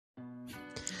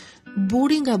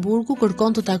Burri nga burgu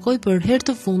kërkon të takojë për herë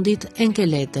të fundit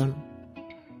Enleledën.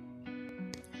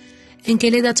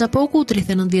 Enleleda Çapoku,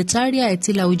 39 vjeçaria e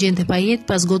cila u gjente pa jetë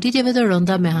pas goditjeve të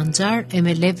rënda me hanxar e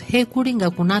me lev hekuri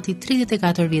nga punati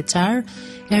 34 vjeçar,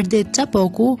 herë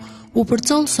Çapoku, u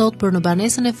përcoll sot për në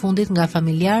banesën e fundit nga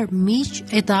familjar, miq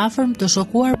e të afërm të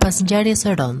shokuar pas ngjarjes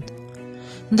së rëndë.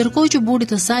 Ndërkohë që burrit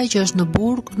të saj që është në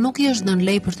burg nuk i është dhënë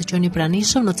lej për të qenë i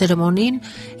pranishëm në ceremoninë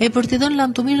e për t'i dhënë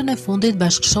lamtumirën e fundit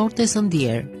bashkëshortes së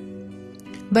ndjer.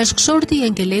 Bashkëshorti i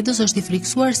Enleledës është i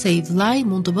friksuar se i vllai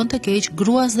mund të bënte keq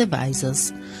gruas dhe vajzës.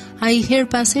 Ai her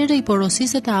pas here i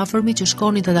porosiste të afërmit që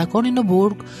shkonin të takonin në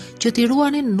burg që t'i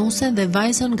ruanin nusen dhe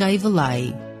vajzën nga i vllai.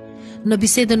 Në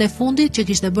bisedën e fundit që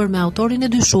kishte bërë me autorin e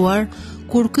dyshuar,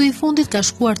 kur ky i fundit ka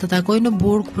shkuar të takojë në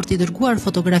burg për t'i dërguar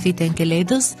fotografitë e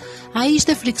Enleledës, ai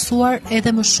ishte friksuar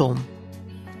edhe më shumë.